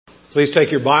Please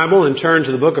take your Bible and turn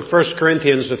to the book of 1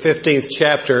 Corinthians, the 15th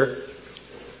chapter.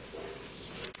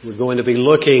 We're going to be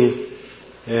looking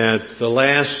at the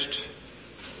last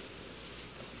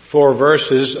 4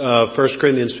 verses of 1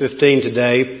 Corinthians 15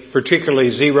 today, particularly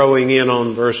zeroing in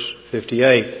on verse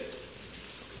 58.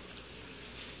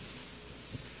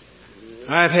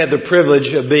 I've had the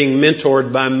privilege of being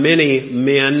mentored by many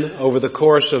men over the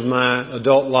course of my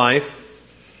adult life,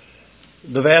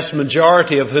 the vast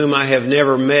majority of whom I have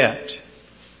never met,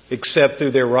 except through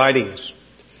their writings.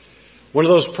 One of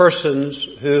those persons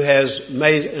who has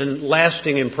made a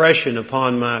lasting impression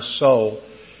upon my soul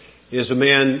is a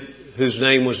man whose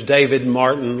name was David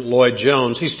Martin Lloyd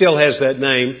Jones. He still has that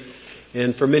name,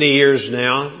 and for many years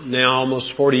now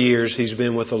almost 40 years, he's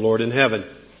been with the Lord in heaven.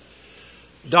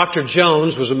 Dr.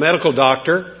 Jones was a medical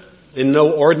doctor, and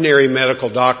no ordinary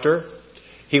medical doctor.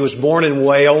 He was born in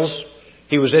Wales.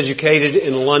 He was educated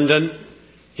in London.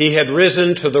 He had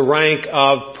risen to the rank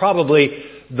of probably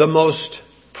the most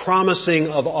promising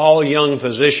of all young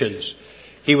physicians.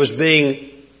 He was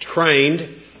being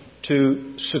trained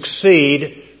to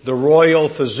succeed the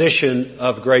royal physician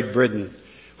of Great Britain,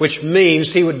 which means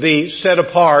he would be set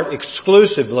apart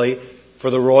exclusively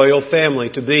for the royal family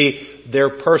to be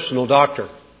their personal doctor.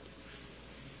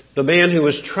 The man who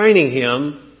was training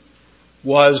him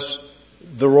was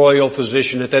the royal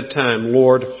physician at that time,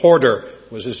 Lord Horder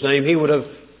was his name. He would have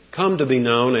come to be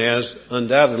known as,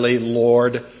 undoubtedly,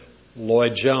 Lord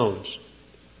Lloyd Jones.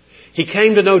 He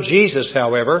came to know Jesus,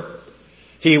 however.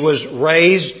 He was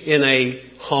raised in a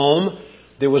home.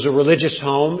 There was a religious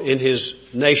home in his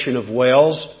nation of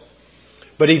Wales.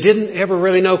 But he didn't ever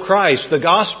really know Christ. The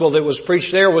gospel that was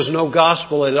preached there was no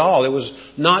gospel at all. It was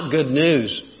not good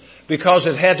news, because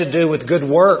it had to do with good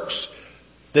works,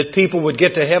 that people would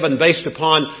get to heaven based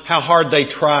upon how hard they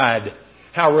tried,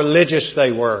 how religious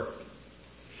they were.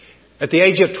 At the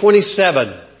age of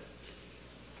 27,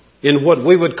 in what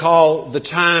we would call the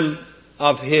time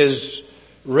of his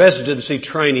residency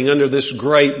training under this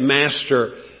great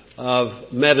master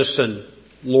of medicine,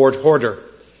 Lord Horder,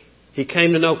 he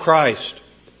came to know Christ.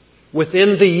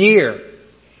 Within the year,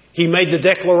 he made the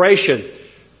declaration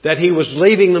that he was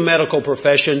leaving the medical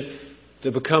profession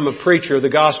to become a preacher of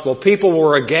the gospel. People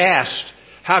were aghast.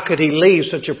 How could he leave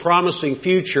such a promising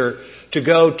future to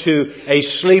go to a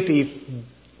sleepy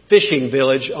fishing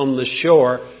village on the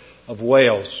shore of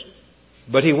Wales?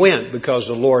 But he went because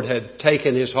the Lord had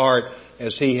taken his heart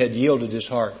as he had yielded his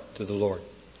heart to the Lord.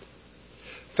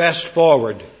 Fast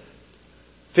forward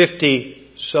 50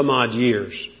 some odd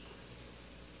years.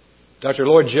 Dr.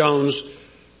 Lloyd Jones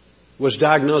was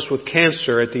diagnosed with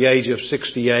cancer at the age of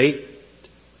 68.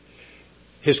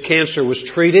 His cancer was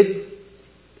treated.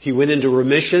 He went into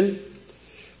remission.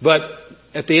 But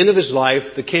at the end of his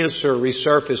life, the cancer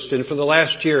resurfaced, and for the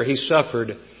last year, he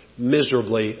suffered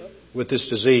miserably with this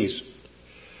disease.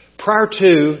 Prior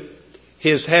to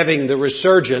his having the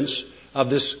resurgence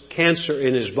of this cancer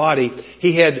in his body,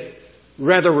 he had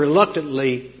rather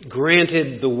reluctantly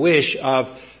granted the wish of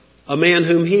a man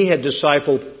whom he had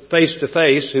discipled face to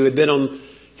face, who had been on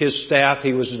his staff.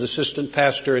 He was an assistant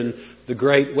pastor in the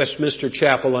great Westminster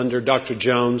Chapel under Dr.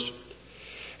 Jones.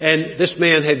 And this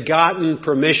man had gotten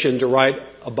permission to write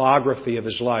a biography of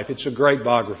his life. It's a great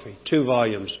biography, 2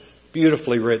 volumes,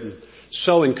 beautifully written.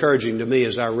 So encouraging to me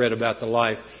as I read about the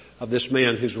life of this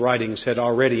man whose writings had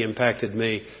already impacted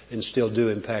me and still do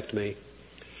impact me.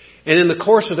 And in the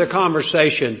course of their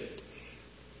conversation,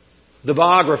 the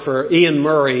biographer, Ian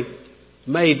Murray,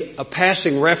 made a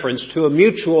passing reference to a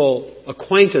mutual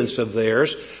acquaintance of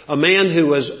theirs, a man who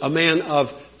was a man of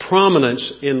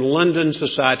prominence in London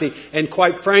society and,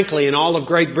 quite frankly, in all of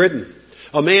Great Britain.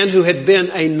 A man who had been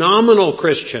a nominal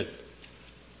Christian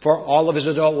for all of his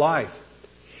adult life.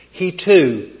 He,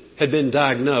 too, had been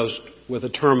diagnosed with a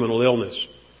terminal illness.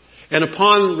 And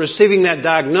upon receiving that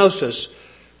diagnosis,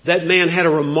 that man had a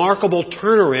remarkable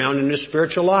turnaround in his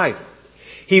spiritual life.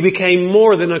 He became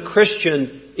more than a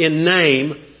Christian in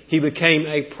name. He became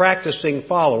a practicing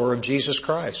follower of Jesus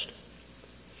Christ.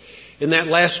 In that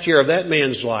last year of that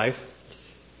man's life,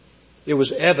 it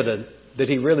was evident that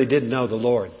he really did know the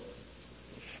Lord.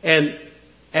 And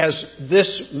as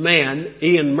this man,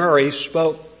 Ian Murray,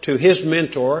 spoke to his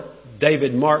mentor,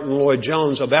 David Martin Lloyd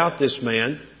Jones, about this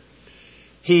man,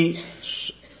 he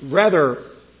rather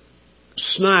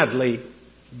snidely,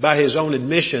 by his own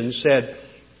admission, said,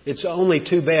 "It's only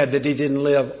too bad that he didn't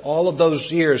live all of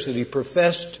those years that he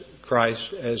professed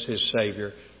Christ as his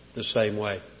Savior the same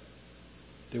way."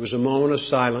 There was a moment of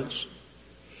silence.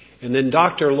 And then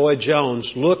Dr. Lloyd Jones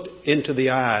looked into the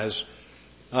eyes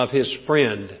of his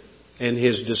friend and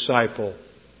his disciple,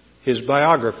 his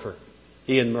biographer,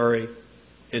 Ian Murray,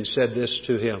 and said this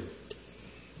to him: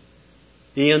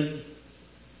 Ian,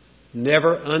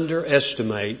 never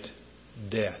underestimate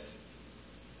death.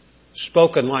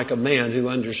 Spoken like a man who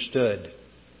understood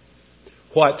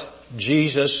what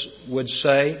Jesus would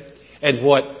say and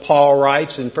what Paul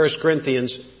writes in 1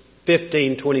 Corinthians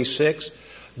 15:26.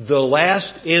 The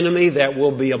last enemy that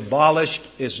will be abolished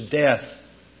is death.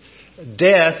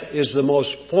 Death is the most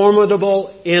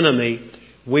formidable enemy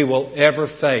we will ever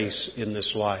face in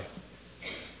this life.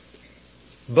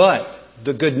 But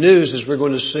the good news is we're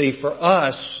going to see for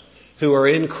us who are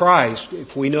in Christ,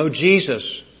 if we know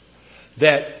Jesus,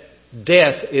 that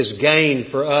death is gain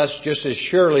for us just as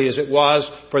surely as it was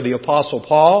for the Apostle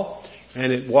Paul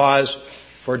and it was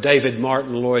for David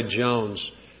Martin Lloyd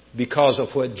Jones, because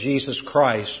of what Jesus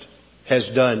Christ has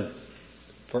done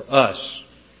for us.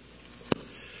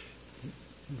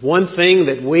 One thing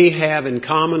that we have in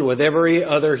common with every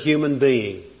other human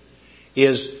being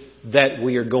is that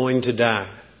we are going to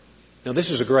die. Now, this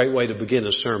is a great way to begin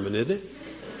a sermon, isn't it?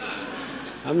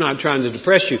 I'm not trying to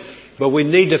depress you, but we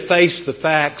need to face the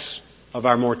facts of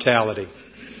our mortality.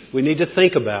 We need to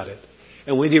think about it,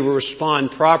 and we need to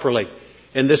respond properly.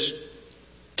 And this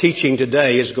teaching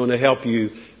today is going to help you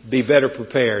be better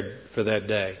prepared for that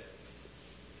day.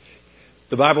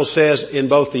 The Bible says in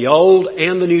both the Old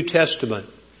and the New Testament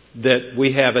that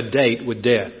we have a date with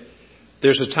death.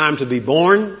 There's a time to be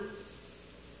born.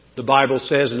 The Bible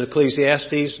says in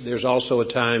Ecclesiastes, there's also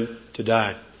a time to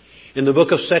die. In the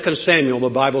book of 2 Samuel, the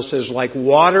Bible says, like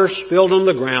water spilled on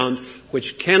the ground,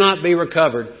 which cannot be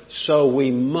recovered, so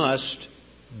we must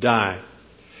die.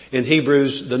 In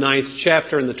Hebrews, the 9th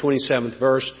chapter and the 27th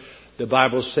verse, the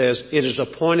Bible says, it is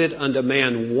appointed unto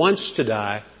man once to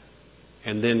die,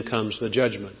 and then comes the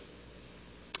judgment.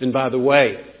 And by the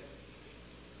way,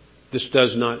 this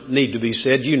does not need to be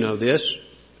said. You know this.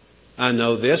 I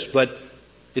know this, but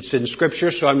it's in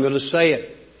Scripture, so I'm going to say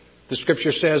it. The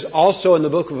Scripture says also in the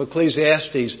book of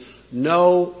Ecclesiastes,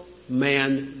 no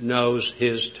man knows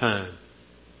his time.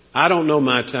 I don't know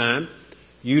my time.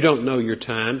 You don't know your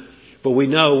time. But we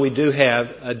know we do have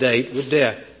a date with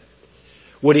death.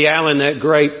 Woody Allen, that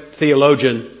great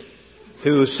theologian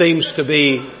who seems to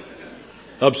be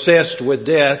obsessed with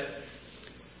death,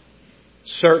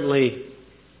 certainly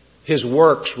his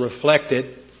works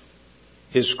reflected,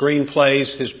 his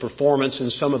screenplays, his performance in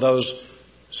some of those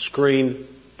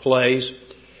screenplays.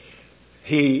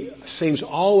 He seems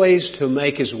always to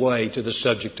make his way to the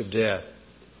subject of death.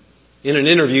 In an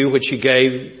interview which he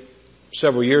gave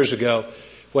several years ago,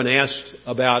 when asked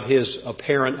about his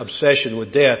apparent obsession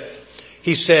with death,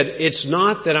 he said, it's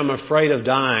not that I'm afraid of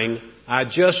dying, I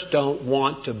just don't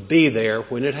want to be there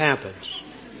when it happens.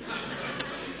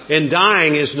 And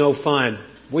dying is no fun.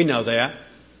 We know that.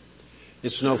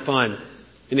 It's no fun.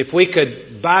 And if we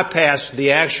could bypass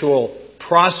the actual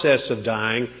process of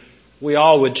dying, we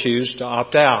all would choose to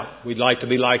opt out. We'd like to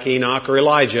be like Enoch or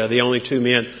Elijah, the only two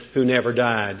men who never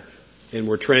died and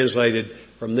were translated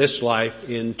from this life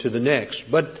into the next.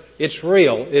 But it's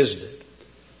real, isn't it?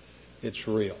 It's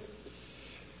real.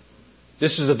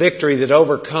 This is the victory that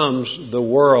overcomes the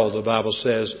world, the Bible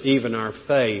says, even our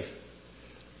faith.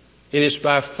 It is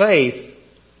by faith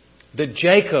that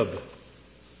Jacob,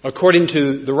 according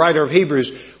to the writer of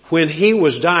Hebrews, when he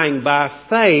was dying by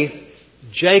faith,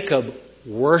 Jacob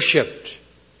worshipped.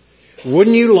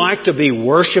 Wouldn't you like to be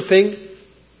worshiping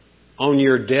on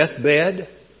your deathbed?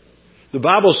 The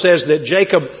Bible says that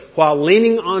Jacob, while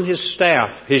leaning on his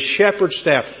staff, his shepherd's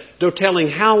staff, no telling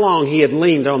how long he had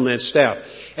leaned on that staff,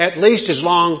 at least as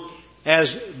long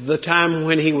as the time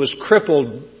when he was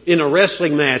crippled in a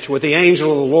wrestling match with the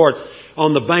angel of the Lord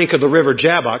on the bank of the river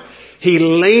Jabbok, he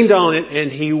leaned on it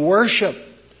and he worshipped.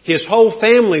 His whole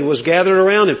family was gathered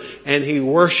around him and he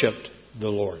worshipped the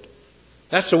Lord.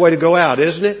 That's the way to go out,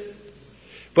 isn't it?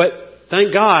 But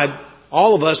thank God,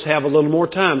 all of us have a little more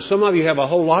time. Some of you have a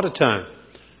whole lot of time.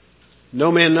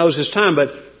 No man knows his time, but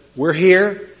we're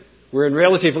here. We're in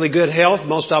relatively good health,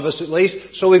 most of us at least,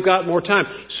 so we've got more time.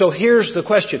 So here's the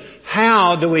question.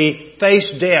 How do we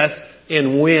face death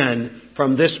and win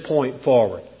from this point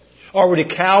forward? Are we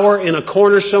to cower in a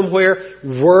corner somewhere,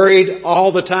 worried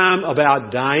all the time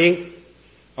about dying?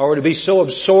 Are we to be so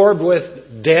absorbed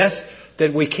with death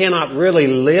that we cannot really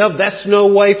live? That's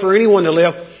no way for anyone to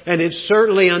live, and it's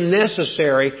certainly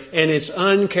unnecessary, and it's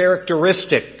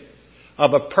uncharacteristic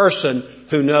of a person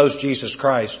who knows Jesus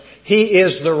Christ. He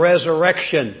is the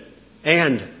resurrection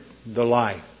and the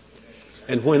life.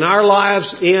 And when our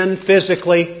lives end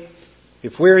physically,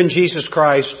 if we're in Jesus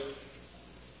Christ,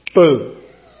 boom.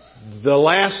 The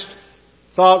last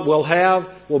thought we'll have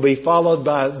will be followed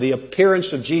by the appearance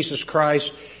of Jesus Christ,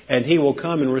 And He will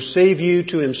come and receive you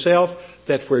to Himself,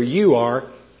 that where you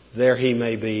are, there He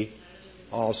may be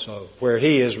also. Where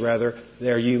He is, rather,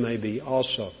 there you may be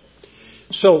also.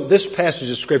 So this passage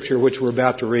of Scripture, which we're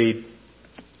about to read,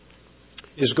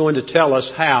 is going to tell us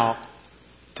how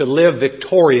to live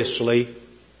victoriously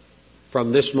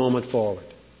from this moment forward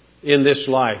in this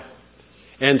life,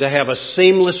 and to have a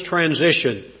seamless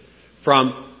transition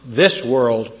from this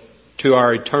world to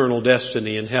our eternal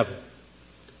destiny in heaven.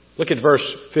 Look at verse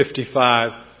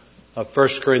 55 of 1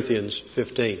 Corinthians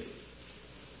 15.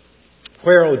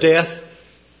 Where, O death,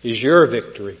 is your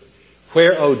victory?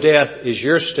 Where, O death, is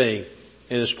your sting?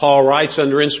 And as Paul writes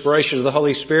under inspiration of the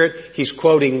Holy Spirit, he's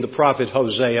quoting the prophet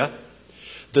Hosea.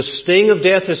 The sting of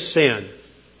death is sin,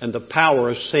 and the power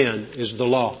of sin is the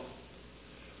law.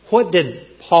 What did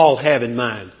Paul have in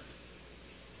mind?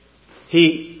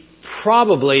 He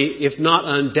probably, if not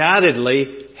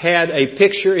undoubtedly, had a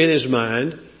picture in his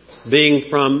mind, being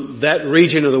from that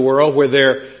region of the world where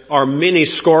there are many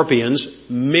scorpions,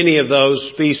 many of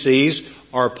those species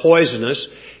are poisonous.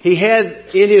 He had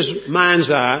in his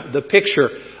mind's eye the picture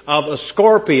of a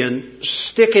scorpion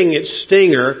sticking its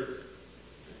stinger,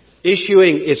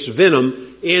 issuing its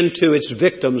venom into its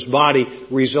victim's body,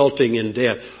 resulting in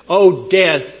death. O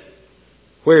death,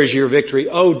 where is your victory?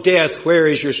 O death, where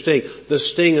is your sting? The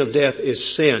sting of death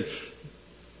is sin.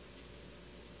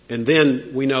 And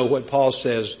then we know what Paul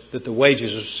says, that the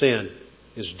wages of sin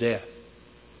is death.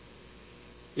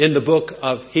 In the book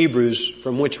of Hebrews,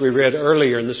 from which we read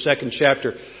earlier in the 2nd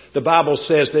chapter, the Bible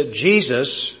says that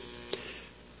Jesus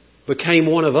became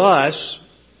one of us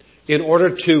in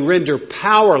order to render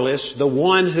powerless the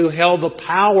one who held the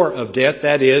power of death,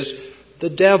 that is, the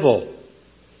devil.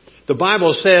 The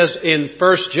Bible says in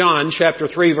 1 John chapter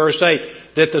 3 verse 8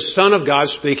 that the Son of God,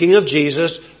 speaking of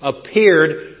Jesus,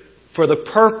 appeared for the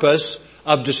purpose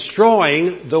of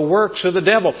destroying the works of the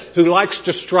devil, who likes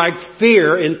to strike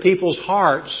fear in people's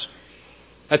hearts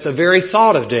at the very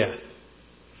thought of death.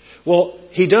 Well,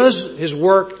 he does his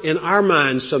work in our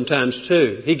minds sometimes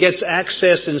too. He gets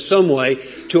access in some way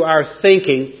to our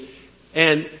thinking,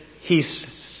 and he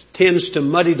tends to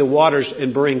muddy the waters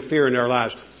and bring fear in our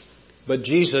lives. But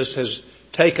Jesus has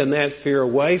taken that fear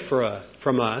away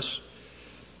from us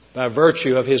by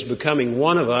virtue of His becoming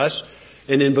one of us.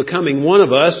 And in becoming one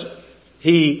of us,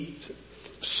 He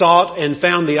sought and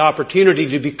found the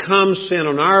opportunity to become sin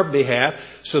on our behalf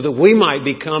so that we might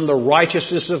become the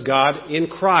righteousness of God in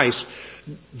Christ.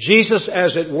 Jesus,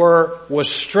 as it were, was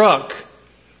struck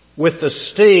with the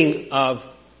sting of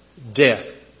death.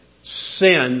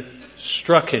 Sin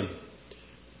struck Him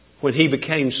when He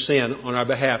became sin on our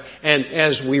behalf. And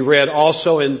as we read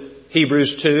also in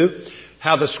Hebrews 2,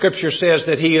 how the Scripture says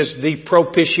that He is the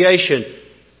propitiation,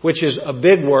 which is a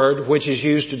big word which is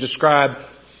used to describe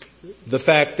the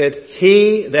fact that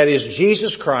He, that is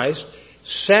Jesus Christ,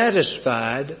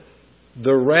 satisfied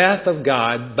the wrath of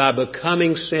God by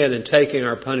becoming sin and taking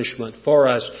our punishment for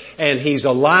us. And He's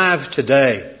alive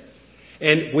today.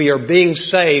 And we are being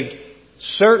saved.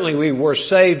 Certainly we were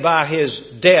saved by His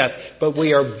death, but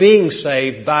we are being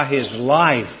saved by His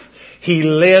life. He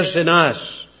lives in us.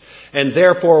 And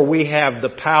therefore we have the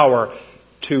power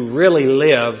to really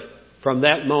live from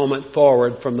that moment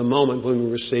forward, from the moment when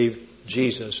we received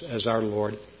Jesus as our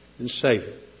Lord and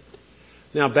Savior.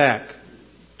 Now back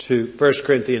to 1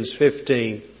 Corinthians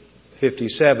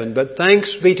 15:57. But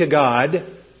thanks be to God,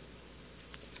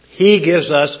 He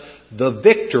gives us the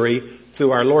victory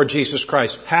through our Lord Jesus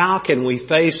Christ. How can we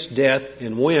face death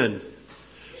and win?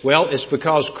 Well, it's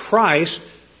because Christ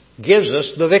gives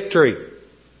us the victory.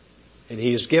 And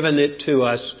He has given it to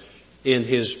us in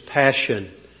His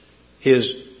passion,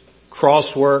 His cross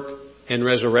work and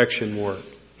resurrection work.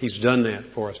 He's done that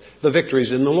for us. The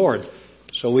victory's in the Lord,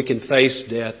 so we can face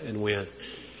death and win.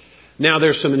 Now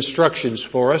there's some instructions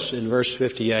for us in verse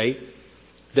 58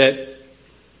 that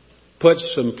puts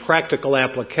some practical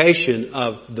application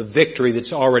of the victory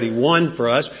that's already won for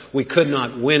us. We could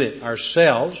not win it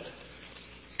ourselves.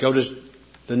 Go to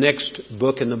the next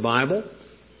book in the Bible,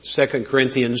 2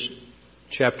 Corinthians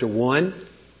chapter 1,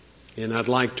 and I'd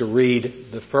like to read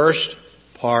the first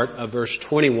part of verse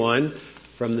 21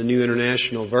 from the New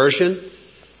International Version.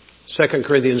 2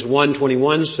 Corinthians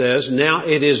 1:21 says, "Now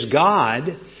it is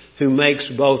God who makes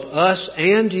both us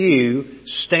and you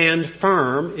stand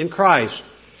firm in Christ."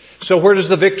 So where does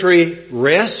the victory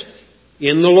rest?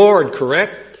 In the Lord,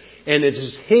 correct? And it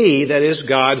is He, that is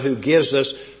God, who gives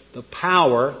us the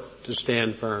power to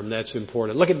stand firm. That's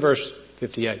important. Look at verse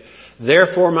 58.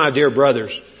 "Therefore, my dear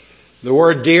brothers," the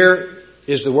word dear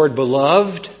is the word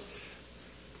beloved.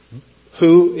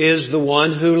 Who is the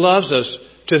one who loves us?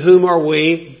 To whom are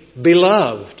we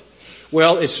beloved?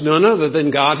 Well, it's none other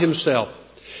than God Himself.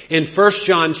 In 1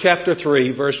 John chapter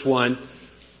 3, verse 1,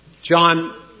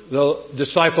 John, the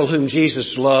disciple whom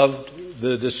Jesus loved,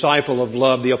 the disciple of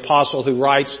love, the apostle who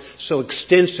writes so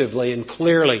extensively and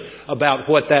clearly about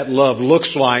what that love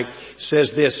looks like,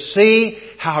 says this, "See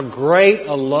how great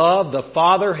a love the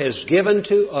Father has given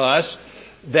to us,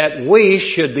 that we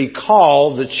should be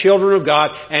called the children of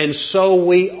God, and so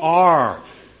we are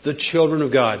the children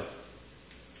of God."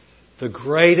 The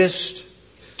greatest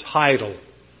title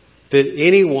that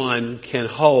anyone can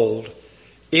hold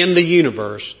in the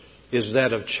universe is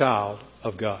that of child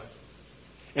of God.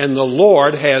 And the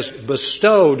Lord has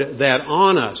bestowed that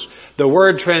on us. The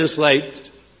word translated,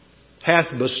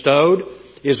 hath bestowed,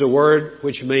 is a word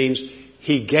which means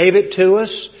He gave it to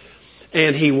us,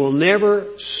 and He will never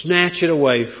snatch it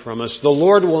away from us. The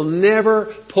Lord will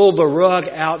never pull the rug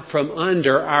out from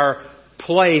under our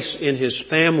place in His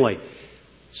family.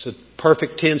 It's a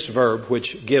perfect tense verb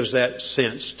which gives that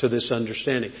sense to this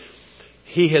understanding.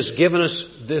 He has given us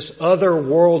this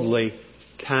otherworldly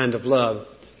kind of love.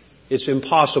 It's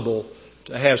impossible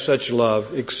to have such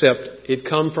love except it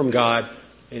come from God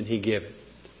and He give it.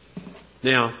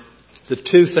 Now, the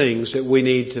two things that we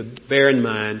need to bear in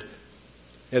mind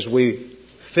as we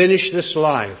finish this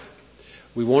life,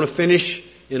 we want to finish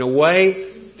in a way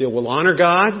that will honor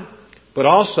God, but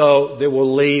also that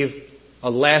will leave a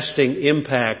lasting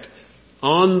impact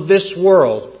on this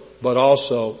world, but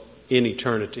also in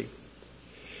eternity.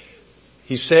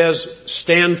 He says,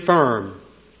 "Stand firm.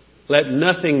 Let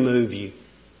nothing move you.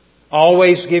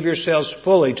 Always give yourselves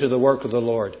fully to the work of the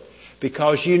Lord,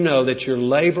 because you know that your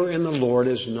labor in the Lord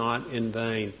is not in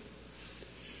vain."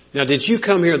 Now, did you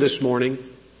come here this morning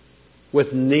with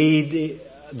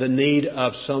the need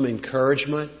of some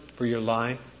encouragement for your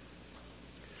life?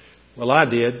 Well, I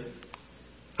did.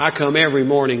 I come every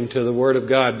morning to the Word of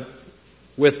God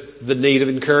with the need of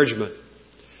encouragement.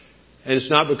 And it's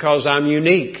not because I'm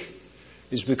unique.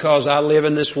 It's because I live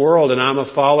in this world and I'm a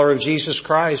follower of Jesus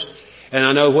Christ. And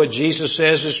I know what Jesus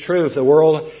says is true. If the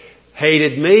world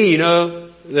hated me,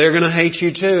 they're going to hate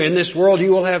you too. In this world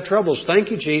you will have troubles.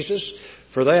 Thank you, Jesus,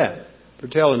 for that, for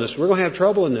telling us we're going to have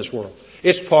trouble in this world.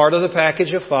 It's part of the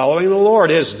package of following the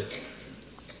Lord, isn't it?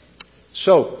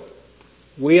 So,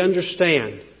 we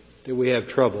understand that we have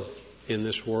trouble in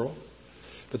this world.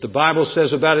 But the Bible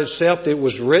says about itself that it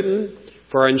was written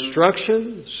for our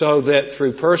instruction, so that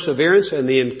through perseverance and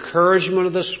the encouragement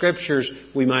of the Scriptures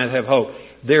we might have hope.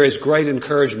 There is great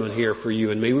encouragement here for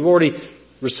you and me. We've already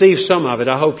received some of it.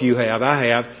 I hope you have. I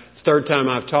have. It's the third time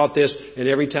I've taught this, and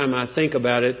every time I think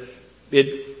about it,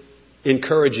 it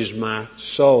encourages my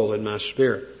soul and my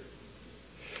spirit.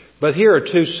 But here are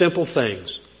two simple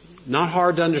things, not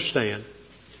hard to understand.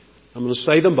 I'm going to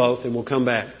say them both and we'll come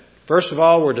back. First of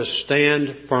all, we're to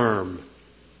stand firm.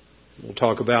 We'll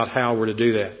talk about how we're to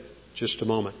do that in just a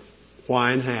moment.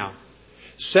 Why and how.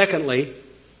 Secondly,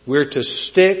 we're to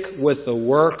stick with the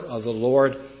work of the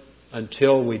Lord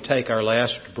until we take our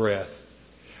last breath.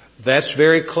 That's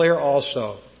very clear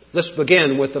also. Let's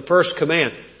begin with the first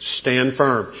command. Stand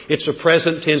firm. It's a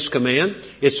present tense command.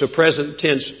 It's a present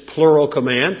tense plural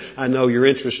command. I know you're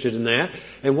interested in that.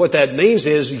 And what that means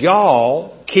is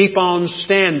y'all keep on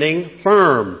standing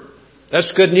firm. That's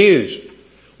good news.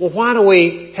 Well, why do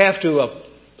we have to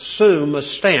assume a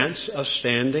stance of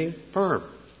standing firm?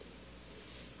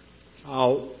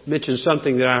 I'll mention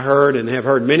something that I heard and have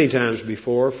heard many times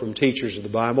before from teachers of the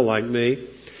Bible like me.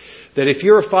 That if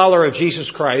you're a follower of Jesus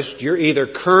Christ, you're either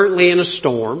currently in a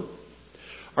storm,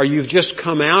 or you've just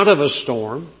come out of a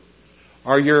storm,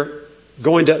 or you're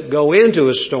going to go into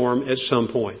a storm at some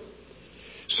point.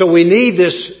 So we need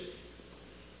this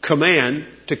command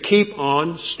to keep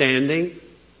on standing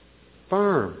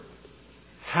firm.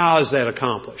 How is that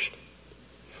accomplished?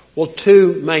 Well,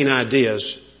 two main ideas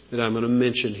that I'm going to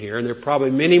mention here, and there are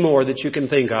probably many more that you can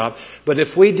think of, but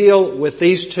if we deal with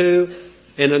these two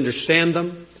and understand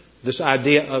them, this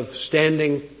idea of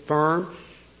standing firm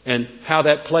and how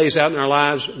that plays out in our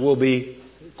lives will be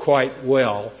quite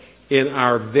well in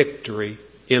our victory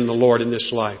in the Lord in this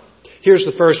life. Here's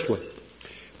the first one.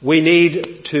 We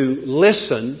need to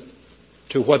listen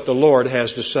to what the Lord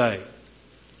has to say.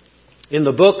 In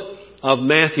the book of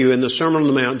Matthew, in the Sermon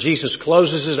on the Mount, Jesus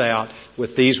closes it out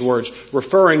with these words,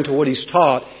 referring to what He's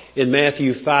taught in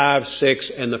Matthew 5,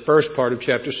 6, and the first part of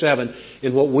chapter 7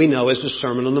 in what we know as the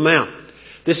Sermon on the Mount.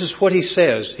 This is what He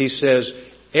says. He says,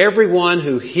 "Everyone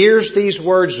who hears these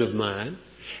words of mine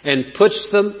and puts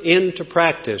them into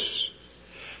practice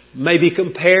may be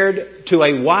compared to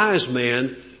a wise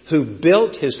man who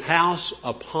built his house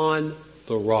upon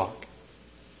the rock."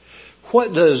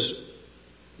 What does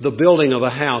the building of a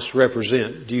house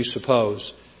represent, do you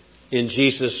suppose, in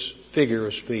Jesus' figure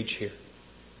of speech here?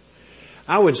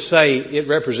 I would say it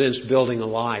represents building a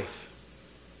life.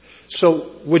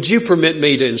 So would you permit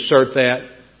me to insert that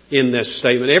in this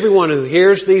statement? Everyone who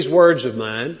hears these words of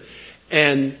mine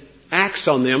and acts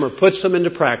on them or puts them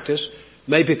into practice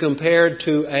may be compared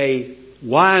to a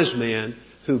wise man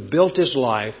who built his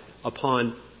life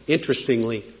upon,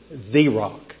 interestingly, the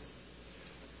rock.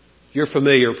 You're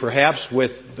familiar perhaps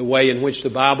with the way in which the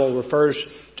Bible refers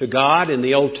to God in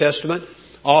the Old Testament.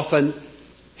 Often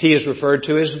He is referred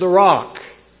to as the rock.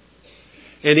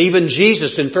 And even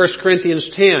Jesus in 1 Corinthians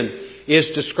 10 is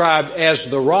described as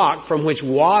the rock from which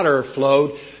water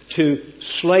flowed to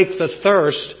slake the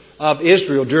thirst of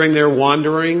Israel during their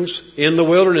wanderings in the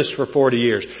wilderness for 40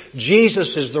 years.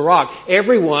 Jesus is the rock.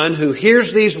 Everyone who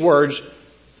hears these words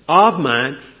of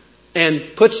mine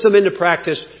and puts them into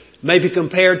practice may be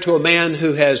compared to a man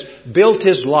who has built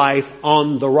his life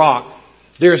on the rock.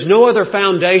 There is no other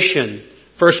foundation,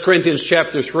 1 Corinthians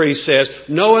chapter 3 says,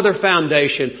 no other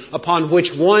foundation upon which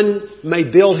one may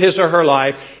build his or her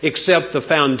life except the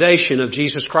foundation of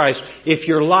Jesus Christ, if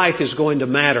your life is going to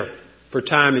matter for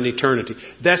time and eternity.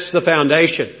 That's the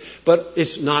foundation. But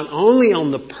it's not only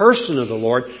on the person of the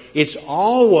Lord, it's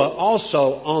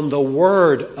also on the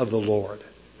Word of the Lord.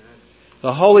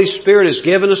 The Holy Spirit has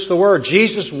given us the Word.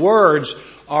 Jesus' words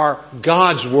are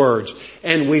God's words.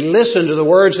 And we listen to the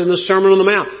words in the Sermon on the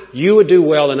Mount. You would do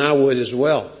well, and I would as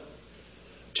well,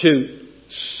 to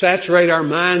saturate our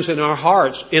minds and our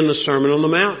hearts in the Sermon on the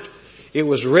Mount. It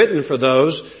was written for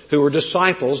those who were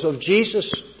disciples of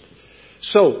Jesus.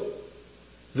 So,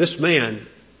 this man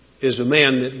is a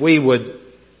man that we would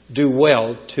do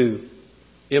well to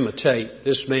imitate.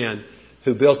 This man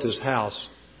who built his house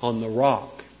on the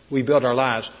rock. We build our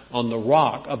lives on the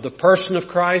rock of the person of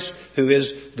Christ, who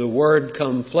is the Word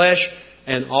come flesh,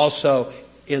 and also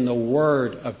in the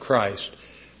Word of Christ.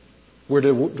 We're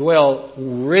to dwell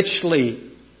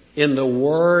richly in the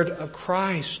Word of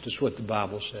Christ, is what the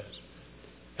Bible says.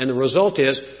 And the result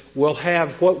is we'll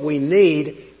have what we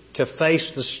need to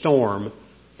face the storm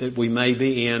that we may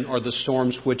be in, or the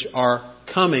storms which are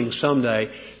coming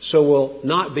someday, so we'll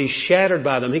not be shattered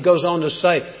by them. He goes on to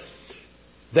say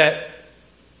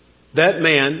that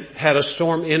man had a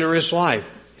storm enter his life.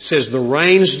 He says the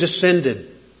rains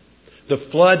descended, the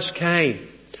floods came,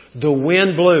 the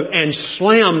wind blew and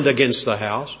slammed against the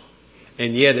house,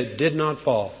 and yet it did not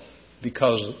fall,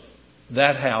 because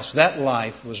that house, that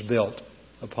life was built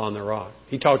upon the rock.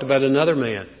 He talked about another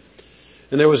man.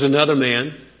 And there was another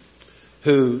man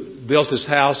who built his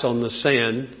house on the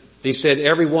sand. He said,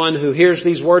 everyone who hears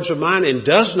these words of mine and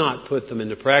does not put them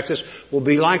into practice will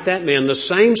be like that man. The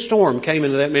same storm came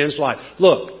into that man's life.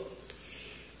 Look,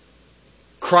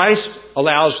 Christ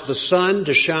allows the sun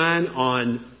to shine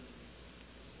on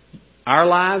our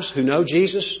lives who know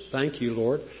Jesus. Thank you,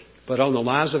 Lord. But on the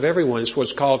lives of everyone. It's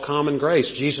what's called common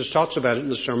grace. Jesus talks about it in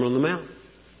the Sermon on the Mount.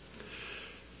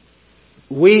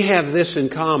 We have this in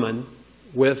common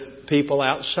with people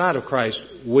outside of Christ.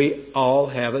 We all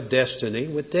have a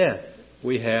destiny with death.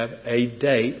 We have a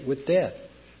date with death.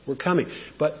 We're coming.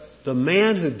 But the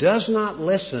man who does not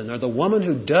listen, or the woman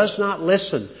who does not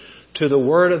listen to the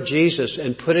Word of Jesus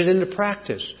and put it into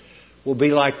practice, will be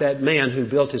like that man who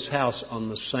built his house on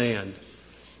the sand.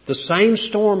 The same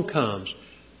storm comes,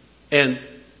 and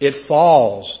it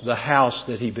falls, the house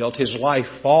that he built. His life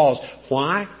falls.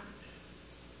 Why?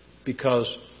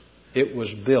 Because it was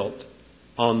built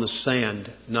on the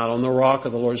sand, not on the rock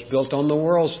of the Lord. It's built on the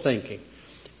world's thinking.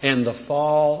 And the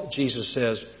fall, Jesus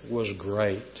says, was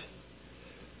great.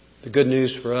 The good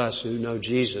news for us who know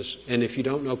Jesus, and if you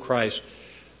don't know Christ,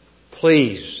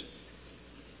 please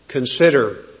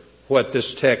consider what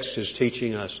this text is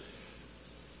teaching us.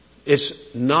 It's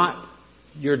not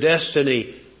your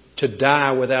destiny to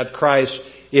die without Christ.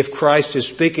 If Christ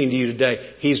is speaking to you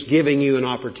today, He's giving you an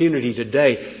opportunity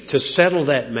today to settle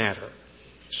that matter,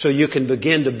 so you can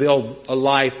begin to build a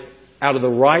life out of the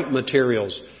right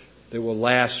materials that will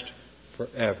last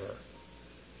forever.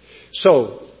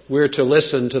 So, we're to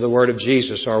listen to the Word of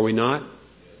Jesus, are we not?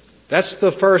 That's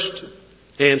the first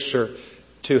answer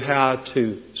to how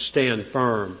to stand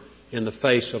firm in the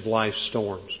face of life's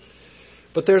storms.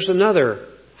 But there's another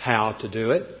how to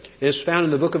do it. It's found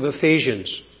in the book of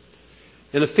Ephesians.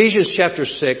 In Ephesians chapter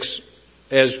 6,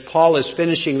 as Paul is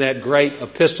finishing that great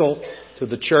epistle to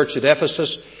the church at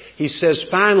Ephesus, he says,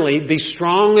 finally, be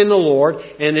strong in the Lord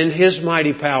and in His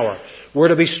mighty power. We're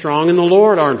to be strong in the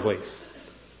Lord, aren't we?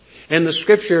 And the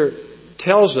Scripture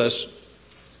tells us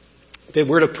that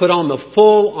we're to put on the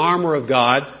full armor of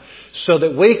God so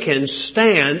that we can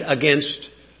stand against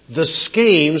the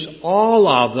schemes, all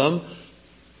of them,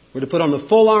 we're to put on the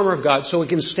full armor of God so we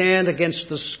can stand against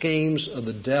the schemes of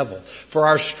the devil. For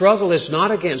our struggle is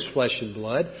not against flesh and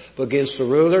blood, but against the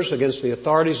rulers, against the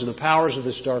authorities and the powers of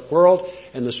this dark world,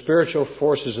 and the spiritual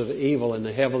forces of evil in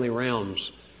the heavenly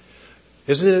realms.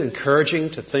 Isn't it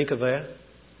encouraging to think of that?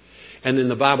 And then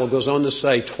the Bible goes on to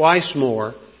say twice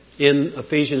more in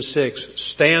Ephesians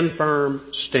 6, stand firm,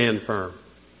 stand firm.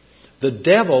 The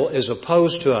devil is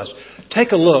opposed to us.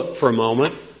 Take a look for a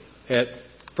moment at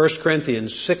 1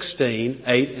 Corinthians 16,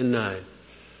 8 and 9.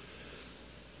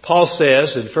 Paul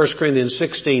says in 1 Corinthians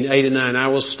 16, 8 and 9, I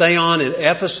will stay on in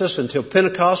Ephesus until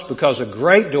Pentecost because a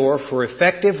great door for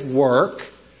effective work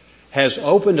has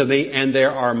opened to me and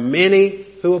there are many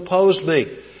who oppose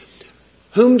me.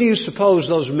 Whom do you suppose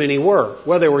those many were?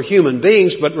 Well, they were human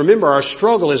beings, but remember our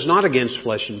struggle is not against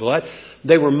flesh and blood.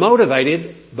 They were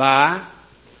motivated by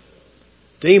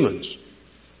demons.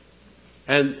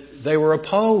 And they were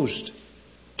opposed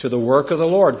to the work of the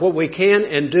Lord. What we can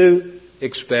and do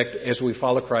expect as we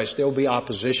follow Christ, there will be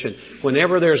opposition.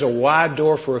 Whenever there's a wide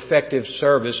door for effective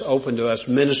service open to us,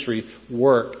 ministry,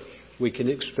 work, we can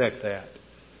expect that.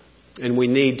 And we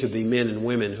need to be men and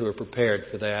women who are prepared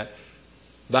for that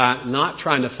by not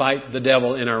trying to fight the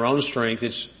devil in our own strength.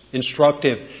 It's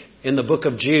instructive. In the book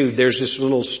of Jude, there's this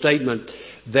little statement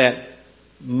that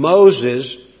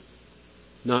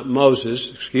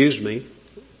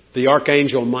the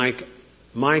archangel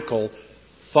Michael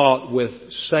fought with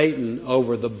Satan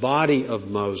over the body of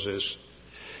Moses,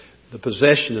 the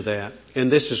possession of that.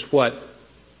 And this is what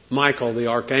Michael, the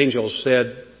archangel,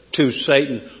 said to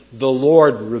Satan, the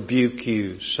Lord rebuke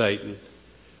you, Satan.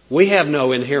 We have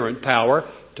no inherent power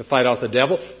to fight off the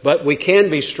devil, but we can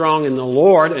be strong in the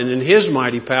Lord and in His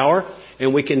mighty power,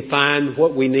 and we can find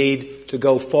what we need to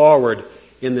go forward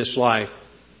in this life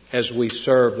as we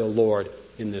serve the Lord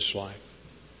in this life.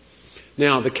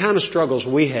 Now, the kind of struggles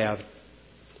we have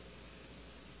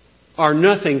are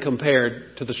nothing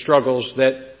compared to the struggles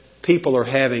that people are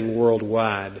having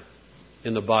worldwide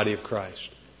in the body of Christ.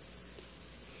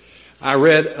 I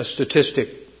read a statistic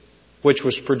which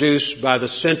was produced by the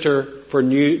Center for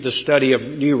the Study of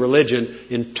New Religion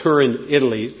in Turin,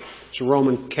 Italy. It's a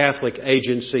Roman Catholic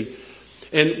agency.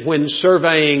 And when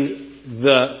surveying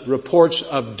the reports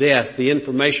of death, the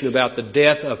information about the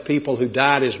death of people who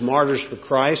died as martyrs for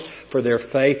Christ, for their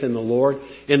faith in the Lord,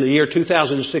 in the year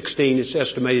 2016, it's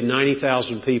estimated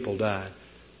 90,000 people died.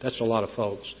 That's a lot of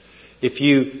folks. If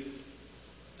you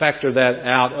factor that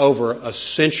out over a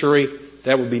century,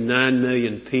 that would be 9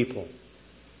 million people.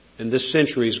 And this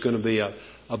century is going to be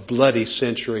a bloody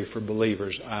century for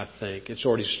believers, I think. It's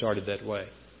already started that way.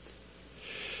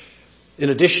 In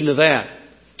addition to that,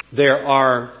 there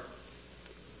are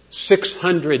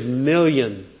 600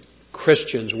 million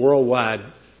Christians worldwide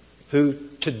who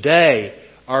today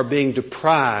are being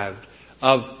deprived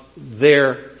of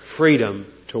their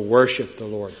freedom to worship the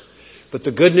Lord. But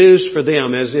the good news for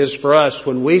them, as is for us,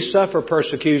 when we suffer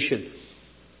persecution,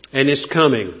 and it's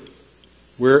coming,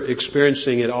 we're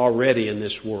experiencing it already in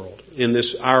this world,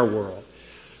 our world.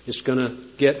 It's going to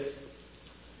get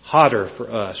hotter for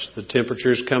us. The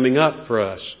temperature's coming up for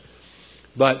us.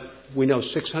 But we know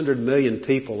 600 million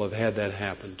people have had that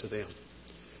happen to them.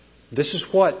 This is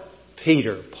what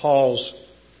Peter, Paul's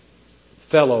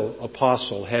fellow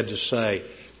apostle, had to say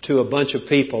to a bunch of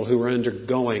people who were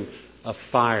undergoing a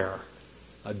fire,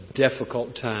 a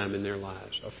difficult time in their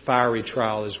lives. A fiery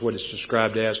trial is what it's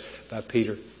described as by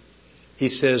Peter. He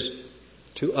says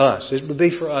to us, it would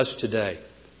be for us today,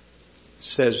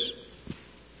 says,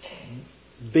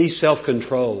 be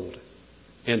self-controlled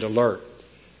and alert.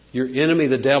 Your enemy,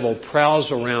 the devil,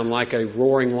 prowls around like a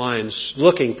roaring lion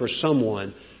looking for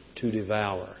someone to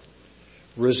devour.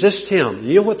 Resist him.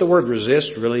 You know what the word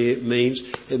resist really means?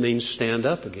 It means stand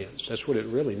up against. That's what it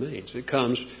really means. It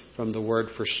comes from the word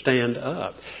for stand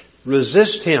up.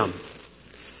 Resist him.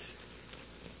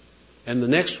 And the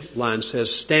next line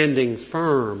says, standing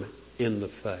firm in the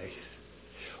faith.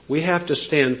 We have to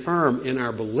stand firm in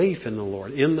our belief in the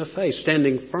Lord, in the faith,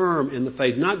 standing firm in the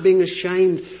faith, not being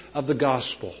ashamed of the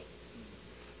gospel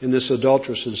in this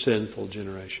adulterous and sinful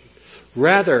generation.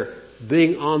 Rather,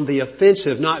 being on the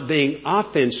offensive, not being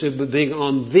offensive, but being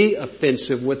on the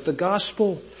offensive with the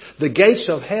gospel. The gates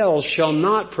of hell shall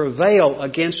not prevail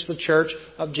against the church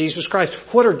of Jesus Christ.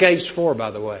 What are gates for, by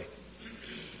the way?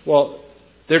 Well,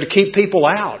 they're to keep people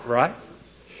out, right?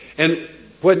 And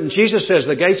when Jesus says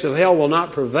the gates of hell will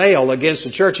not prevail against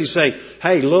the church, He's saying,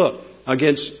 hey, look,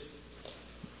 against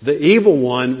the evil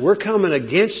one, we're coming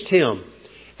against him.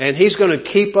 And he's going to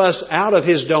keep us out of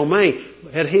his domain.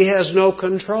 And he has no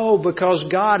control because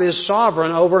God is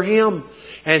sovereign over him.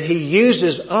 And He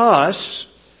uses us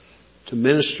to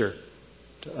minister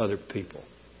to other people.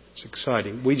 It's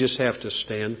exciting. We just have to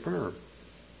stand firm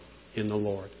in the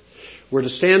Lord. We're to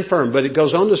stand firm, but it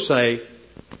goes on to say,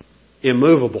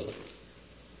 immovable,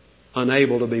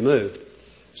 unable to be moved.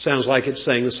 Sounds like it's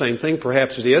saying the same thing.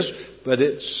 Perhaps it is, but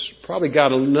it's probably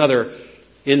got another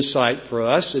insight for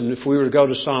us. And if we were to go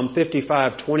to Psalm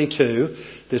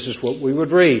 55:22, this is what we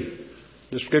would read.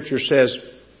 The Scripture says,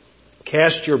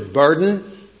 "Cast your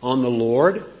burden on the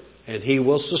Lord, and He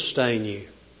will sustain you.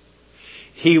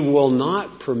 He will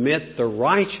not permit the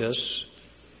righteous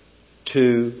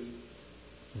to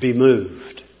be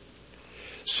moved."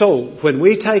 So, when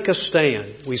we take a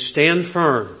stand, we stand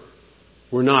firm.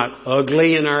 We're not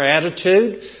ugly in our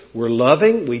attitude. We're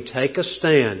loving. We take a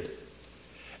stand.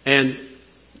 And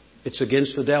it's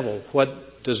against the devil.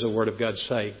 What does the Word of God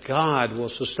say? God will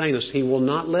sustain us. He will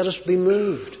not let us be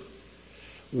moved.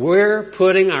 We're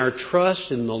putting our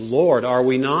trust in the Lord, are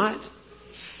we not?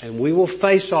 And we will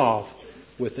face off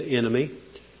with the enemy,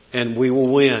 and we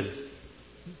will win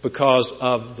because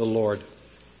of the Lord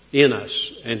in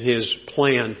us and His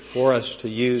plan for us to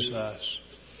use us.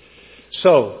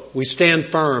 So, we stand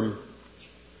firm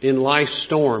in life's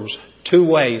storms. 2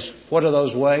 ways. What are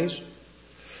those ways?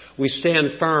 We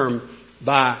stand firm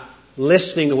by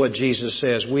listening to what Jesus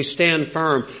says. We stand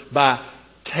firm by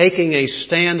taking a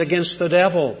stand against the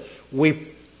devil. We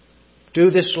do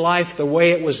this life the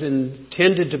way it was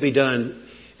intended to be done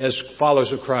as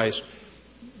followers of Christ.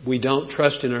 We don't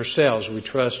trust in ourselves. We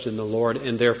trust in the Lord,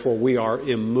 and therefore we are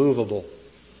immovable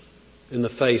in the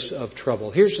face of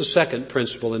trouble. Here's the second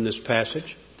principle in this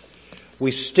passage.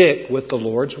 We stick with the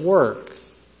Lord's work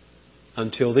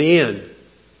until the end.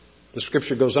 The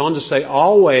Scripture goes on to say,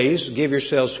 "Always give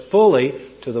yourselves fully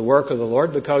to the work of the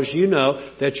Lord, because you know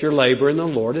that your labor in the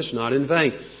Lord is not in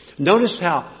vain." Notice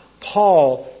how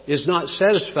Paul is not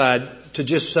satisfied to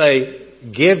just say,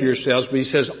 "Give yourselves," but he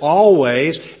says,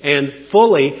 "always and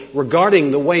fully,"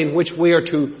 regarding the way in which we are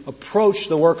to approach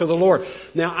the work of the Lord.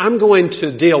 Now, I'm going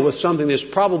to deal with something that's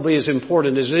probably as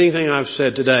important as anything I've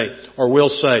said today, or will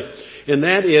say. And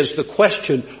that is the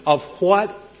question of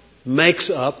what makes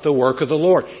up the work of the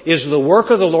Lord. Is the work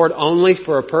of the Lord only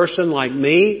for a person like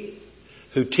me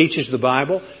who teaches the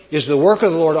Bible? Is the work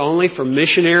of the Lord only for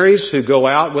missionaries who go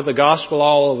out with the gospel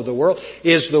all over the world?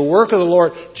 Is the work of the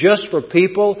Lord just for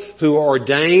people who are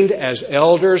ordained as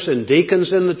elders and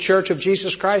deacons in the Church of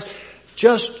Jesus Christ?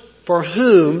 Just for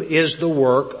whom is the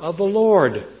work of the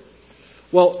Lord?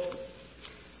 Well,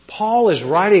 Paul is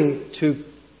writing to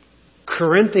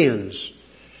Corinthians,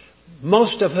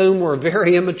 most of whom were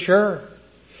very immature.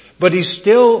 But he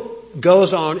still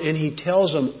goes on and he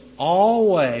tells them,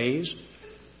 always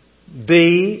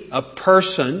be a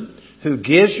person who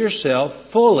gives yourself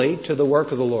fully to the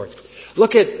work of the Lord.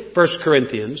 Look at 1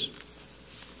 Corinthians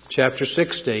chapter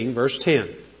 16, verse 10.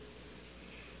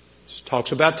 This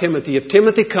talks about Timothy. "If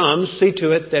Timothy comes, see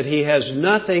to it that he has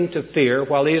nothing to fear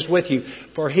while he is with you,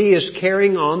 for he is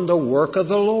carrying on the work of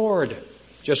the Lord,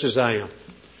 just as I am."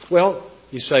 Well,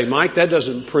 you say, "Mike, that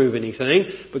doesn't prove anything,"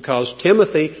 because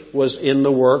Timothy was in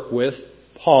the work with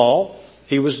Paul.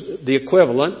 He was the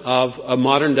equivalent of a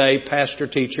modern day pastor,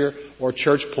 teacher, or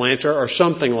church planter, or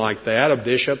something like that, a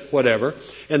bishop, whatever.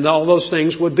 And all those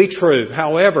things would be true.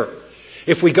 However,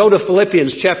 if we go to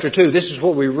Philippians chapter 2, this is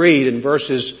what we read in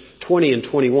verses 20 and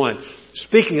 21.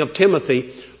 Speaking of Timothy,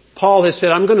 Paul has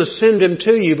said, "I'm going to send him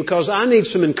to you because I need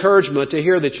some encouragement to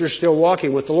hear that you're still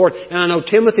walking with the Lord. And I know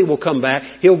Timothy will come back.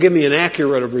 He'll give me an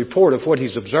accurate report of what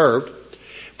he's observed."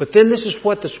 But then this is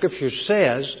what the Scripture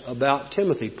says about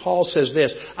Timothy. Paul says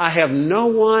this, "I have no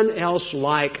one else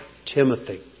like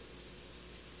Timothy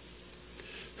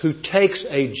who takes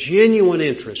a genuine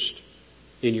interest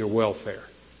in your welfare.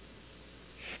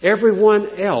 Everyone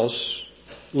else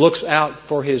looks out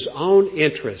for his own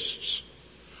interests,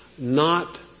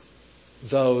 not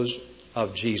those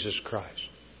of Jesus Christ."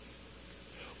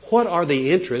 What are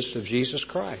the interests of Jesus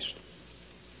Christ?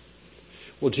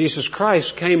 Well, Jesus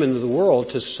Christ came into the world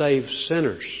to save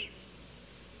sinners,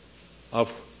 of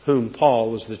whom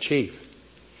Paul was the chief.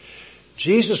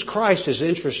 Jesus Christ is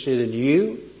interested in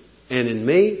you and in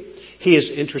me. He is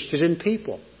interested in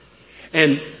people.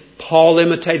 And Paul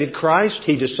imitated Christ.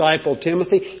 He discipled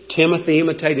Timothy. Timothy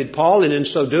imitated Paul, and in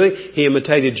so doing, he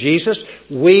imitated Jesus.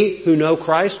 We who know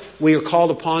Christ, we are called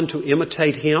upon to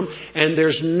imitate Him. And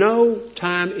there's no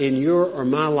time in your or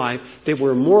my life that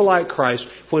we're more like Christ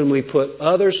when we put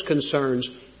others' concerns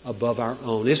above our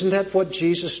own. Isn't that what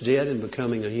Jesus did in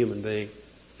becoming a human being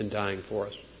and dying for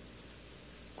us?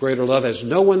 Greater love has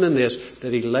no one than this,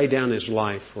 that He laid down His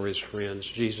life for His friends,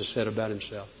 Jesus said about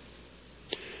Himself.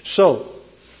 So,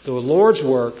 The Lord's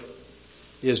work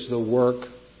is the work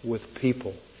with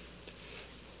people.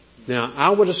 Now, I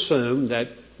would assume that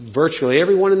virtually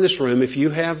everyone in this room, if you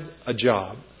have a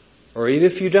job, or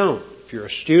even if you don't, if you're a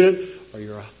student or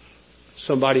you're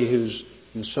somebody who's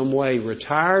in some way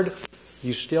retired,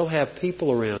 you still have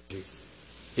people around you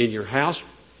in your house,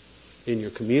 in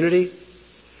your community.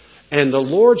 And the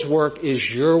Lord's work is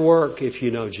your work if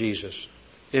you know Jesus.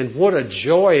 And what a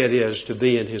joy it is to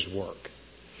be in His work.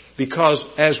 Because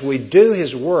as we do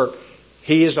His work,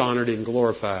 He is honored and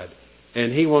glorified.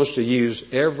 And He wants to use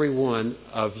every one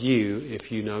of you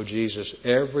if you know Jesus.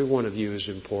 Every one of you is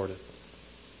important.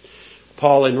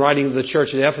 Paul, in writing to the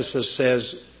church at Ephesus,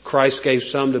 says Christ gave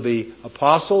some to be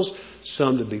apostles,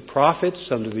 some to be prophets,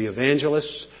 some to be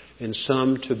evangelists, and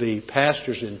some to be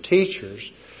pastors and teachers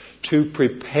to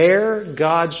prepare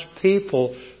God's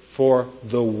people for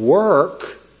the work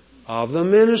of the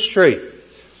ministry.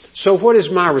 So what is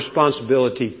my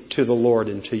responsibility to the Lord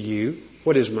and to you?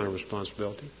 What is my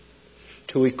responsibility?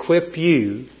 To equip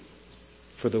you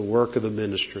for the work of the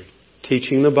ministry.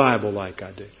 Teaching the Bible like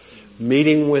I do.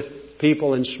 Meeting with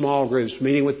people in small groups.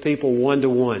 Meeting with people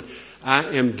one-to-one.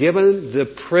 I am given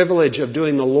the privilege of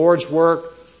doing the Lord's work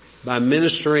by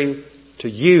ministering to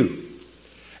you.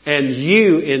 And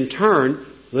you, in turn,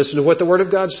 listen to what the Word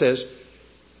of God says,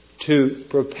 to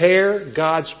prepare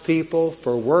God's people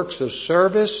for works of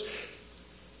service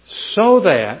so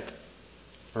that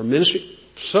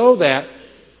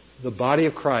the body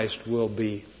of Christ will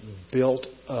be built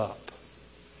up.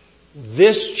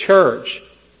 This church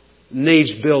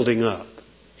needs building up.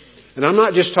 And I'm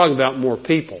not just talking about more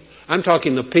people. I'm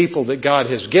talking the people that God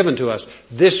has given to us.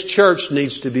 This church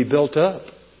needs to be built up.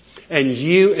 And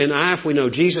you and I, if we know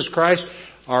Jesus Christ,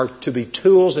 are to be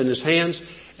tools in His hands.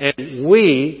 And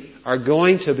we are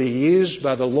going to be used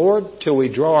by the Lord till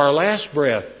we draw our last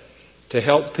breath to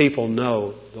help people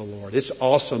know the Lord. It's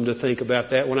awesome to think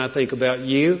about that. When I think about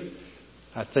you,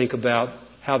 I think about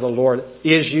how the Lord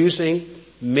is using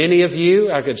many of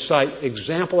you. I could cite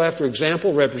example after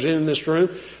example represented in this room,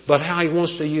 but how He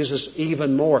wants to use us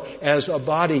even more as a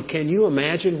body. Can you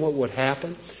imagine what would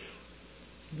happen?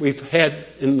 We've had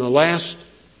in the last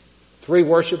 3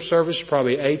 worship services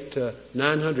probably 800 to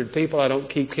 900 people. I don't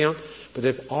keep count. But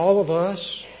if all of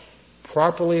us,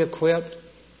 properly equipped,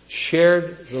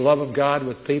 shared the love of God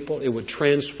with people, it would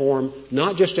transform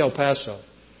not just El Paso,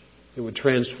 it would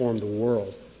transform the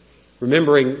world.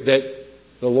 Remembering that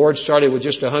the Lord started with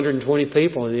just 120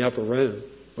 people in the upper room.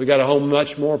 We got a whole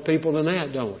much more people than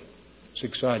that, don't we? It's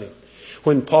exciting.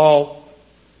 When Paul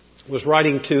was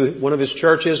writing to one of his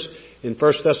churches in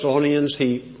 1 Thessalonians,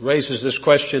 he raises this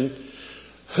question: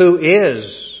 who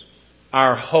is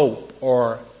our hope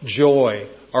or joy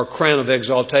or crown of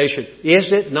exaltation? Is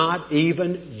it not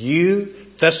even you,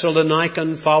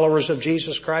 Thessalonican followers of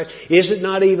Jesus Christ? Is it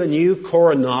not even you,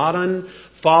 Coronadon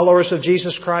followers of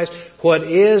Jesus Christ? What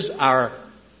is our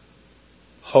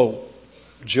hope,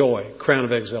 joy, crown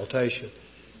of exaltation?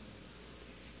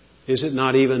 Is it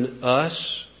not even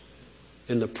us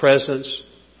in the presence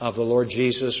of the Lord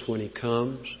Jesus when He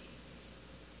comes?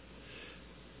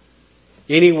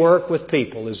 Any work with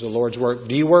people is the Lord's work.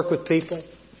 Do you work with people?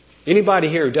 Anybody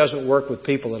here who doesn't work with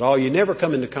people at all? You never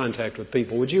come into contact with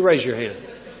people. Would you raise your hand?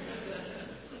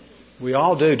 We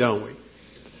all do, don't we?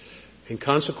 And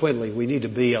consequently, we need to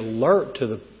be alert to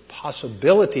the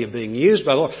possibility of being used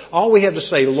by the Lord. All we have to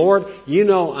say, Lord, you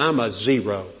know I'm a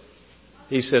zero.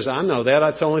 He says, I know that.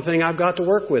 That's the only thing I've got to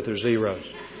work with are zeros.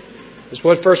 It's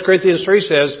what 1 Corinthians 3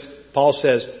 says. Paul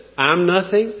says, I'm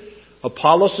nothing.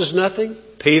 Apollos is nothing.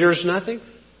 Peter's nothing.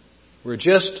 We're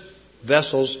just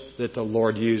vessels that the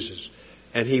Lord uses.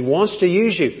 And He wants to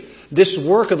use you. This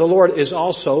work of the Lord is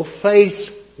also faith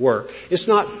work. It's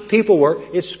not people work.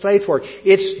 It's faith work.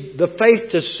 It's the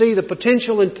faith to see the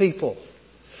potential in people.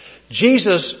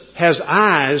 Jesus has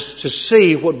eyes to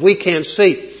see what we can't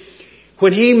see.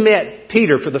 When He met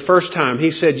Peter for the first time,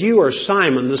 He said, you are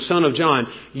Simon, the son of John.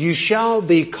 You shall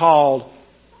be called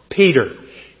Peter.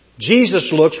 Jesus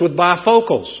looks with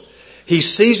bifocals. He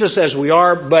sees us as we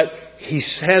are, but He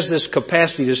has this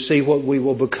capacity to see what we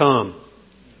will become.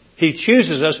 He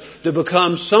chooses us to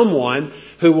become someone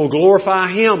who will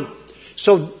glorify Him.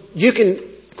 So you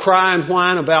can cry and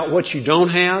whine about what you don't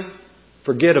have.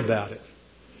 Forget about it.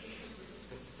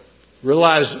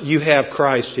 Realize you have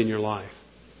Christ in your life.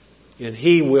 And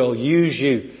He will use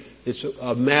you. It's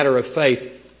a matter of faith.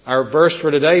 Our verse for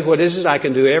today, what is it? I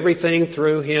can do everything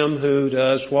through Him who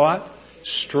does what?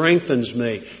 Strengthens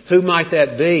me. Who might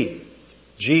that be?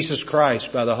 Jesus Christ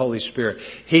by the Holy Spirit.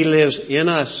 He lives in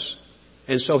us.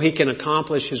 And so He can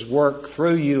accomplish His work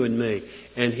through you and me.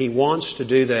 And He wants to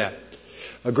do that.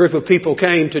 A group of people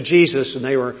came to Jesus and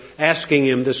they were asking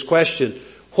Him this question: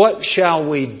 what shall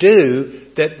we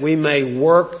do that we may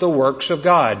work the works of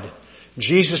God?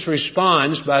 Jesus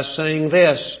responds by saying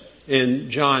this in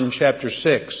John chapter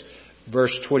 6,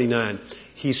 verse 29.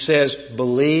 He says,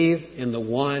 believe in the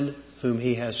one whom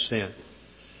He has sent.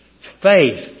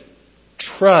 Faith,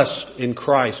 trust in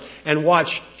Christ, and watch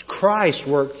Christ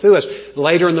work through us.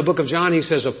 Later in the book of John, He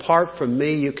says, apart from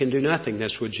me, you can do nothing.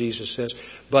 That's what Jesus says.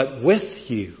 But with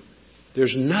you,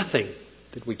 there's nothing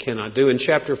that we cannot do. In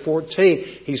chapter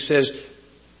 14, He says,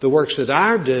 the works that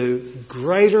I do,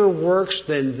 greater works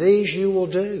than these you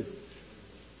will do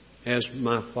as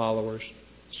my followers.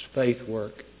 It's faith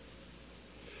work.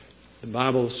 The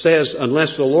Bible says,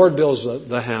 unless the Lord builds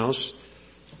the house,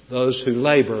 those who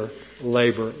labor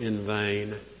in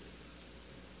vain.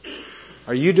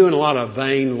 Are you doing a lot of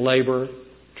vain labor,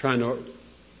 trying to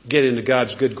get into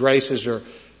God's good graces or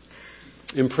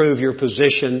improve your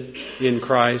position in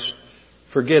Christ?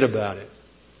 Forget about it.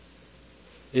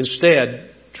 Instead,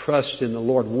 trust in the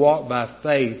Lord. Walk by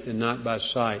faith and not by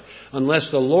sight.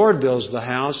 Unless the Lord builds the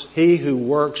house, he who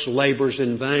works labors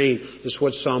in vain, is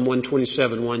what Psalm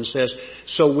 127:1 says.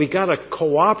 So we got to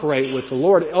cooperate with the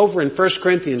Lord. Over in 1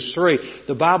 Corinthians 3,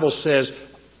 the Bible says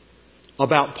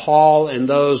about Paul and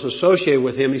those associated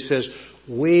with him, he says,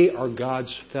 we are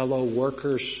God's fellow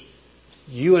workers.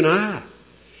 You and I.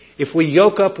 If we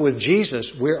yoke up with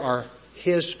Jesus, we are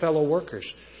His fellow workers.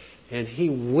 And He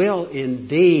will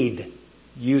indeed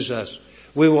use us.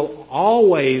 We will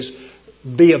always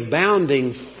be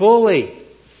abounding fully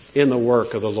in the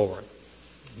work of the Lord.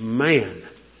 Man,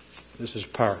 this is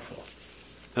powerful.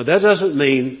 Now that doesn't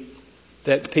mean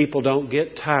that people don't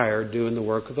get tired doing the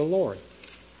work of the Lord.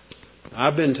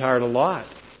 I've been tired a lot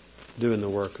doing the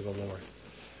work of the Lord.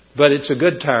 But it's a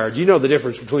good tired. You know the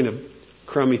difference between a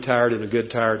crummy tired and a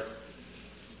good tired?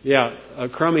 Yeah, a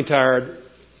crummy tired,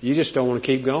 you just don't want to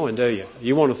keep going, do you?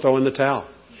 You want to throw in the towel.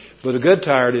 But a good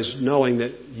tired is knowing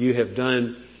that you have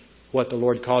done what the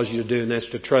Lord calls you to do, and that's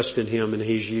to trust in Him, and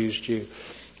He's used you.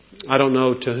 I don't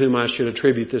know to whom I should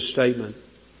attribute this statement,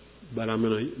 but I'm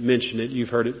going to mention it. You've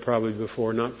heard it probably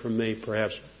before, not from me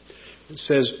perhaps. It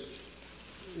says,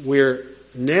 we're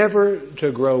never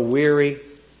to grow weary,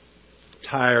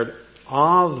 tired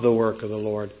of the work of the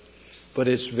Lord, but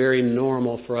it's very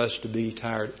normal for us to be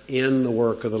tired in the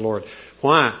work of the Lord.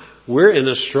 Why? We're in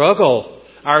a struggle.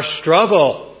 Our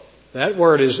struggle, that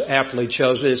word is aptly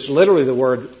chosen. It's literally the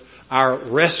word,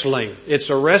 our wrestling. It's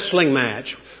a wrestling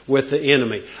match with the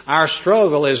enemy. Our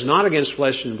struggle is not against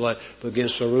flesh and blood, but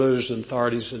against the rulers and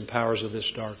authorities and powers of this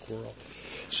dark world.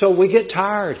 So we get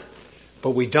tired,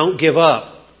 but we don't give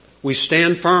up. We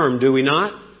stand firm, do we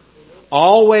not?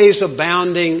 Always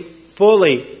abounding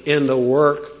fully in the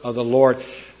work of the Lord,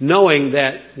 knowing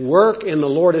that work in the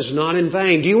Lord is not in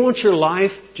vain. Do you want your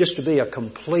life just to be a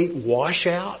complete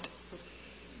washout?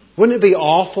 Wouldn't it be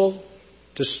awful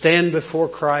to stand before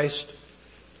Christ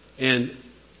and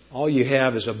all you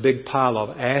have is a big pile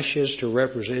of ashes to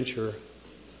represent your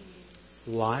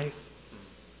life?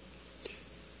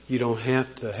 You don't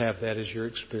have to have that as your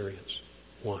experience.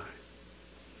 Why?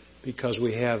 Because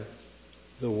we have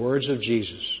the words of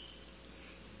Jesus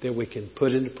that we can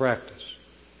put into practice,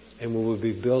 and we will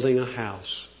be building a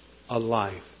house, a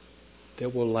life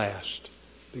that will last,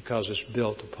 because it's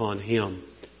built upon Him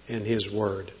and His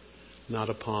Word, not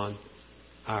upon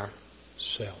ourselves.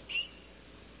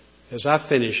 As I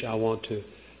finish, I want to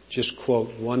just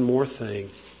quote one more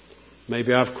thing.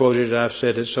 Maybe I've quoted it, I've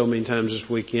said it so many times this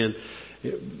weekend,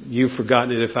 you've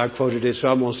forgotten it if I quoted it, so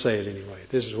I'm going to say it anyway.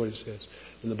 This is what it says.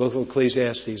 In the book of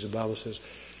Ecclesiastes, the Bible says,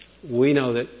 we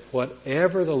know that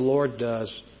whatever the Lord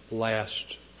does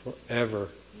lasts forever.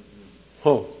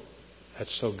 Oh,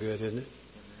 that's so good, isn't it?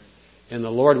 And the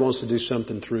Lord wants to do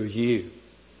something through you.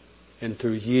 And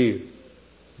through you.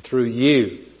 Through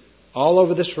you. All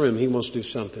over this room, He wants to do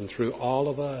something through all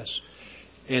of us.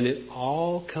 And it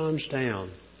all comes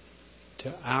down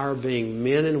to our being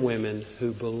men and women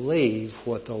who believe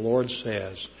what the Lord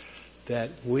says,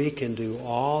 that we can do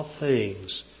all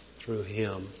things through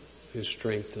Him who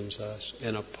strengthens us.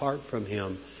 And apart from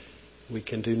Him, we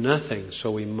can do nothing,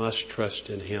 so we must trust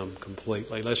in Him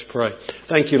completely. Let's pray.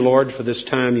 Thank you, Lord, for this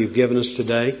time You've given us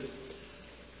today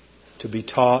to be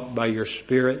taught by Your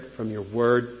Spirit from Your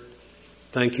Word.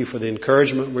 Thank You for the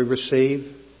encouragement we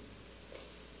receive.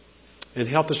 And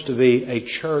help us to be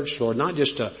a church, Lord, not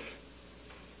just an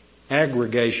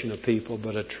aggregation of people,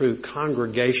 but a true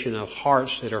congregation of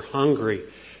hearts that are hungry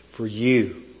for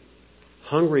You,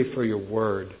 hungry for Your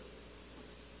Word,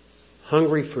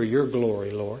 hungry for Your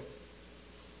glory, Lord.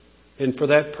 And for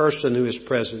that person who is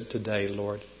present today,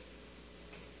 Lord,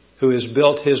 who has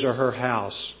built his or her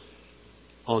house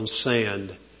on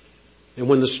sand. And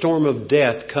when the storm of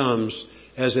death comes,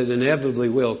 as it inevitably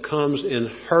will, comes in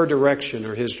her direction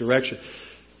or his direction,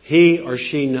 he or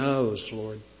she knows,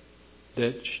 Lord,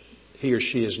 that he or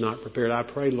she is not prepared. I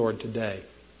pray, Lord, today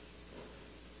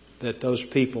that those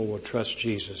people will trust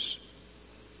Jesus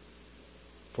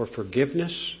for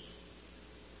forgiveness,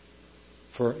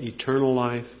 for eternal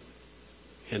life,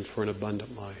 and for an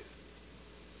abundant life.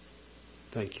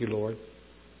 Thank you, Lord.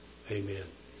 Amen.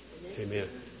 Amen.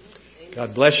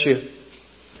 God bless you.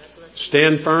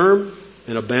 Stand firm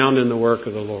and abound in the work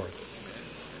of the Lord.